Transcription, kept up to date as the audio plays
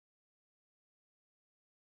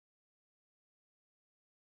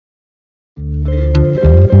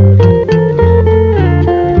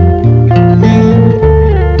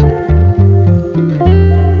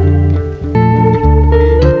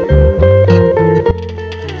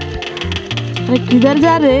किधर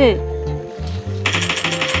जा रे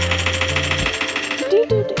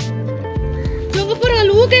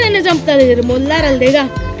పొరగాలు ఊకే నన్ను చంపుతారు మొల్లారాలు దేగా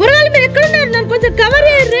పొరగాలు మీరు ఎక్కడ ఉన్నారు నన్ను కొంచెం కవర్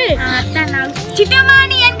చేయర్రే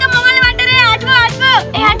చిట్టమాని వెనక మొగలు పడ్డరే అటు అటు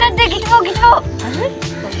ఏ అటు గిట్వో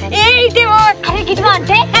ఏ ఇటువో అరే గిట్వో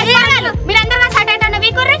అంటే మీరందరూ సటైన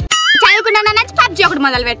వీకుర్రి చదువుకున్నానని పబ్జి ఒకటి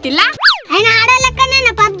మొదలు పెట్టిల్లా అయినా ఆడలక్కనే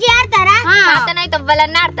పబ్జి ఆడతారా అతనైతే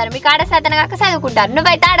ఎవ్వలన్నా ఆడతారు మీకు ఆడ శాతం కాక చదువుకుంటారు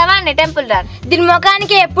నువ్వైతే ఆడవా అన్న టెంపుల్ రాను దీని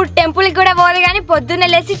ముఖానికి ఎప్పుడు టెంపుల్ కూడా పోదు కానీ పొద్దున్న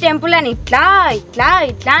లేచి టెంపుల్ అని ఇట్లా ఇట్లా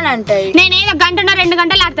ఇట్లా అని అంటాయి నేనేదో 1-2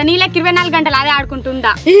 గంటలు ఆడతాను నీళ్ళకి 24 గంటలు అదే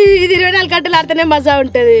ఆడుకుంటుందా ఇది 24 గంటలు ఆడితేనే మజా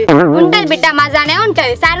ఉంటది బిడ్డ మజానే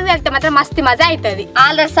ఉంటది సార్ వెళ్తే మాత్రం మస్తు మజా అవుతుంది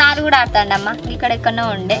ఆల్రెడీ సార్ కూడా ఆడతాడమ్మా ఇక్కడ ఎక్కడో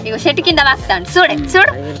ఉండే ఇక చెట్టు కింద వాస్తాడు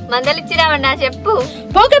చూడు మందలిచ్చిరావన్నా చెప్పు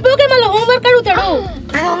పోకే మళ్ళీ హోంవర్క్ అడుగుతాడు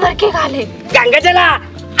హోంవర్కే కాలేదు గంగజల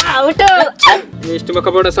అవుట్ నెక్స్ట్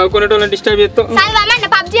మొక్కబోడ చదువుకునేటోళ్ళని డిస్టర్బ్ చేస్తావు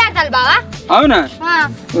పబ్జి ఆడతాడు బావా అవునా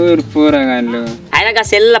ఊరు పోరగాళ్ళు ఆయన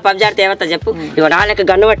సెల్ పబ్జి ఆడితే ఏమవుతా చెప్పు ఇక నా లెక్క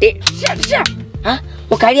గన్ను బట్టి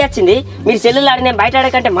ఒక ఐడియా వచ్చింది మీరు సెల్లు ఆడి నేను బయట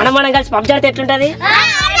ఆడకంటే మనం కలిసి పబ్జి ఆడితే ఎట్లుంటది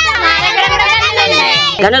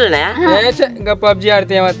గన్నులున్నాయా ఇంకా పబ్జి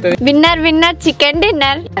ఆడితే ఏమవుతుంది విన్నర్ చికెన్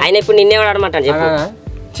డిన్నర్ ఆయన ఇప్పుడు నిన్నే ఆడమంటాను చెప్పు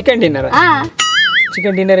చికెన్ డిన్నర్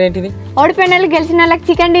చికెన్ డిన్నర్ ఏంటిది ఓడిపోయిన వాళ్ళు గెలిచిన వాళ్ళకి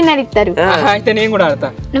చికెన్ డిన్నర్ ఇస్తారు అయితే నేను కూడా ఆడతా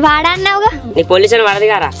నువ్వు ఆడన్నావుగా నీ పొల్యూషన్ వాడది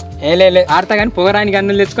గారా లే ఆడతా కానీ పొగరానికి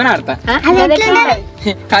అన్నులు తెచ్చుకొని ఆడతా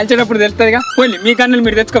కాల్చేటప్పుడు తెలుస్తుందిగా పోలి మీ కన్నులు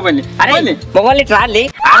మీరు తెచ్చుకోవాలి మొగోళ్ళు ట్రాలీ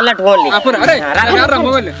ఆడలట్టు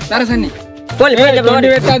మొగోళ్ళు సరసన్ని పోలి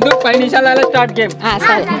 10 నిమిషాల స్టార్ట్ గేమ్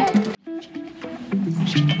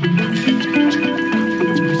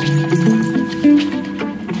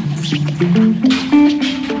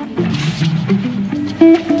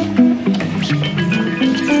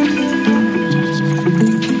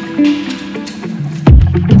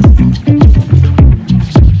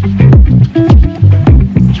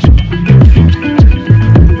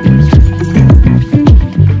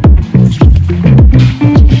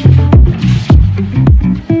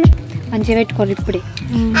మంచిగా పెట్టుకోరు ఇప్పుడే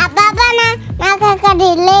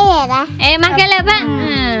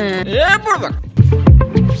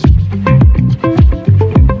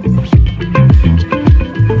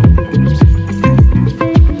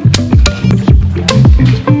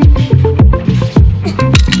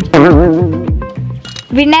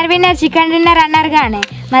విన్నర్ చికెన్ డిన్నర్ అన్నారు కానీ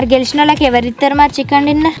మరి గెలిచిన వాళ్ళకి ఎవరు ఇస్తారు మరి చికెన్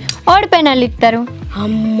డిన్నర్ ఓడిపోయిన వాళ్ళు ఇస్తారు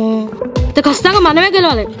అమ్మో ఖచ్చితంగా మనమే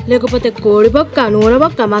గెలవాలి లేకపోతే కోడి బొక్క నూనె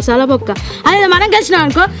బొక్క మసాలా బొక్క అదే మనం గెలిచినాం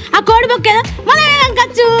అనుకో ఆ కోడి బొక్క ఏదో మనమే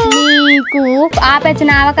కనకొచ్చు నీకు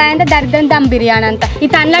ఆపచ్చిన ఆవకాయ అంటే దరిద్రం దమ్ బిర్యానీ అంత ఈ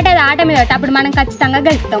తనలటే ఆట మీద అప్పుడు మనం ఖచ్చితంగా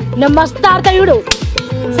గెలుస్తాం నేను మస్తు ఆడతా చూడు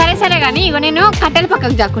సరే కానీ ఇగో నేను కట్టెల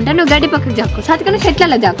పక్కకు జాక్కుంటా నువ్వు గడ్డి పక్కకు జాక్కు సతికను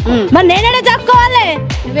చెట్లలో జాక్కు మరి నేనే జాక్కోవాలి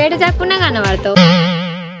వేడి జాక్కున్నా కానీ వాడుతావు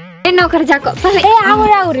నేను ఒకరు జాక్కో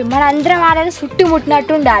ఆగురి మన అందరం ఆడని చుట్టి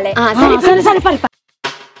ముట్టినట్టు ఉండాలి సరే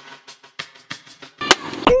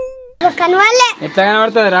ఎట్లా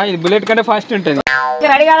కనబడుతుంది రా ఇది బుల్లెట్ కంటే ఫాస్ట్ ఉంటుంది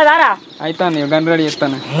రెడీ కాలేదారా అవుతాను గన్ రెడీ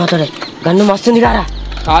చేస్తాను గన్ను మస్తుంది కారా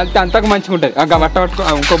కాలితే అంతకు మంచిగా ఉంటుంది అగ్గ బట్ట పట్టుకో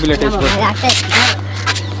ఇంకో బుల్లెట్ వేసుకో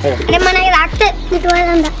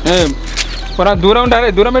పొరా దూరం ఉండాలి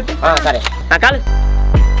దూరం పెట్టు సరే కాలు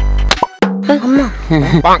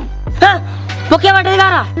పొక్కే పట్టది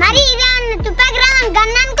కారా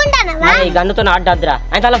గన్నుతో ఆడ్డద్దురా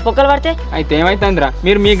అయితే అలా పొక్కలు పడితే అయితే ఏమైతుందిరా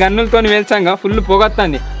మీరు మీ గన్నులతో వెళ్తాంగా ఫుల్ పొగ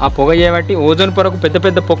వస్తుంది ఆ పొగ చేయబట్టి ఓజోన్ పొరకు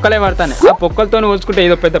పెద్ద పొక్కలే పడతాను ఆ పొక్కలతో పోల్చుకుంటే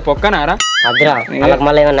ఏదో పెద్ద పొక్కనారా అద్దురా వాళ్ళకి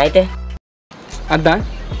మళ్ళీ ఏమన్నా అయితే అద్దా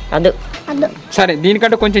అద్దు సరే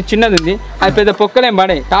దీనికంటే కొంచెం చిన్నది ఉంది అది పెద్ద పొక్కలేం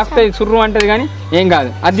పడే కాకపోతే సుర్రు అంటది కానీ ఏం కాదు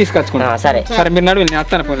అది తీసుకొచ్చుకున్నా సరే మీరు నడువు నేను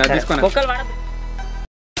వస్తాను పోలే అది తీసుకున్నా పొక్కలు పడ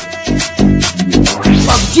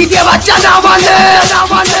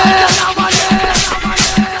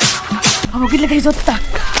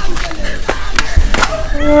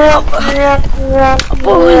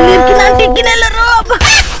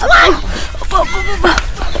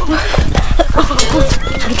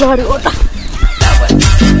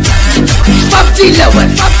PUBG lover,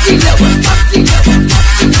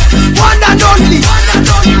 one and only.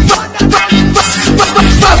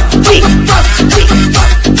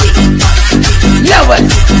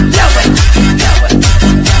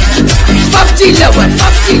 PUBG lover.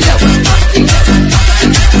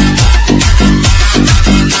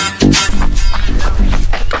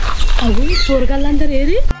 అవి పోరగాళ్ళందరూ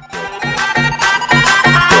ఏరి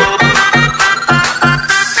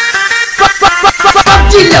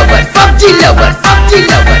PUBG lover.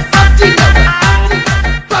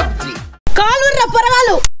 కాలు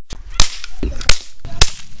పొరగాలు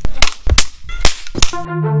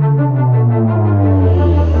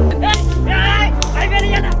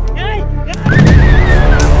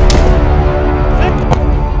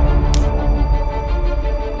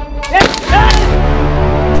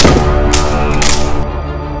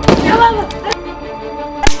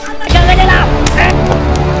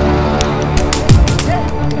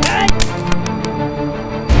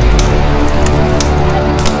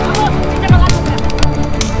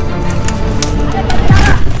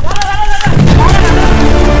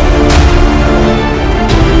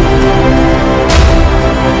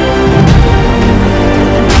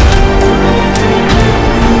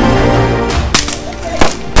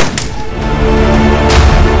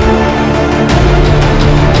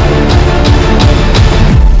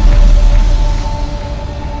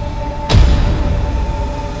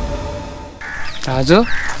రాజు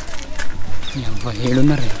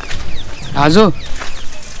ఏడున్నారు రాజు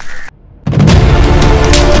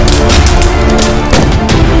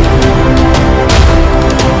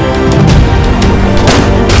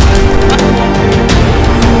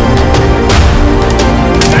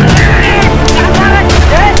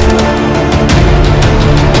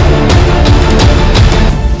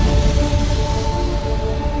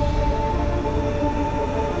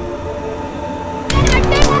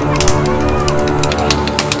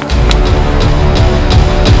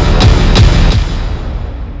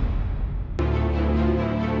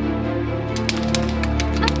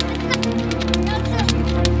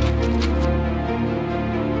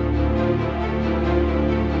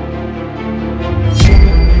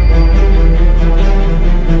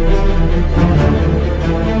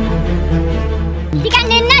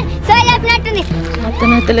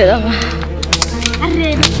అర్థమవుతలేదమ్మా.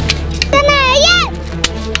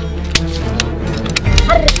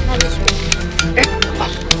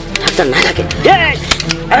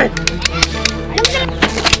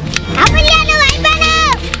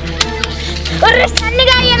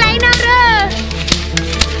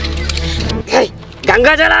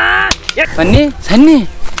 గంగాజల సన్నీ సన్నీ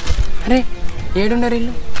అరే ఏడున్నారు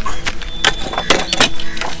ఇల్లు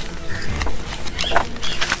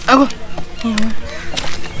అగో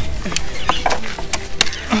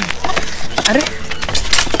అరే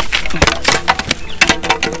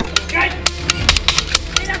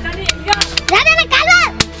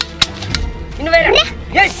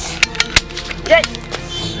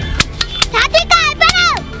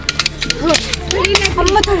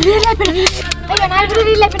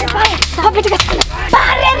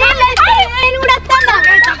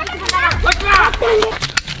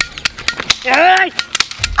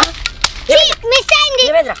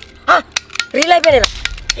రీల్ అయిపోయినా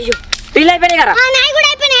అయ్యో రీల్ అయిపోయినాయి కదా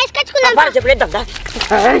చెప్పలేద్దా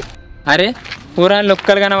అరే పూరాలు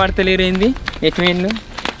ఒక్కలు కనబడతలేరేంది ఎటు వీళ్ళు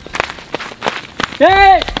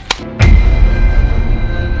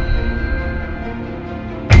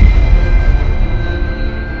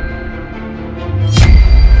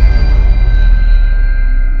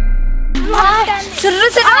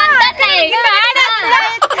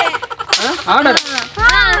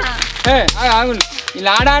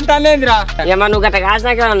ఇలా ఆడ అంటాలేదురా ఏమన్నా నువ్వు గట్ట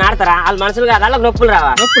కాసినాక నాడతారా వాళ్ళ మనుషులు కాదు వాళ్ళకి నొప్పులు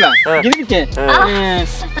రావా నొప్పులా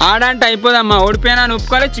ఆడ అంటే అయిపోదమ్మా ఓడిపోయినా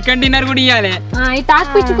ఒప్పుకోవాలి చికెన్ డిన్నర్ కూడా ఇవ్వాలి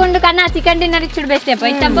తాకిపించుకుంటూ కన్నా చికెన్ డిన్నర్ ఇచ్చుడు బెస్ట్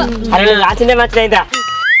రాసిందే మంచిదైందా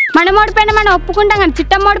మనం ఓడిపోయినా మనం ఒప్పుకుంటాం కానీ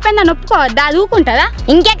చిట్టం ఓడిపోయిందా ఒప్పుకోవద్దా అది ఊకుంటుందా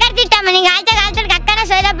ఇంకెక్కడ తిట్టామని కాల్చే కాల్చడికి అక్కడ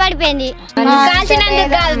సోదా పడిపోయింది కాల్చినందుకు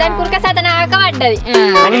కాదు దాని కురక సాధన పడ్డది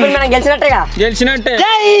మనం గెలిచినట్టేగా గెలిచినట్టే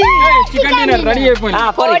చికెన్ డిన్నర్ రెడీ అయిపోయింది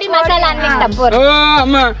కోడి మసాలా అన్ని ఓ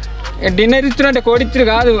అమ్మా డిన్నర్ ఇచ్చుడు కోడి ఇచ్చుడు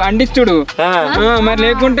కాదు అండిచ్చుడు మరి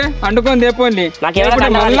లేకుంటే అండుకొని తేపోండి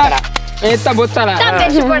మళ్ళా ఎత్తా బొత్తాలా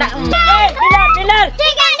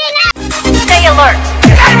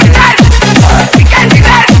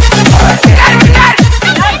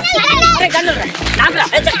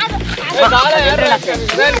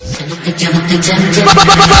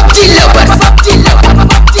PUBG lovers, PUBG lovers, PUBG lovers, PUBG,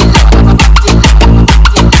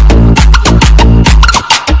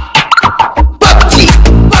 PUBG.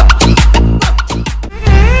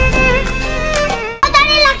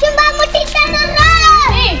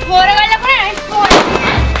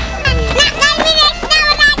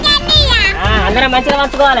 అందరం మంచిగా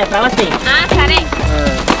పంచుకోవాలి ప్రవస్తి సరే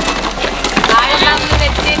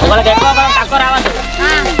ఒకరికి ఎక్కువ తక్కువ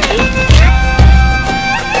రావద్దు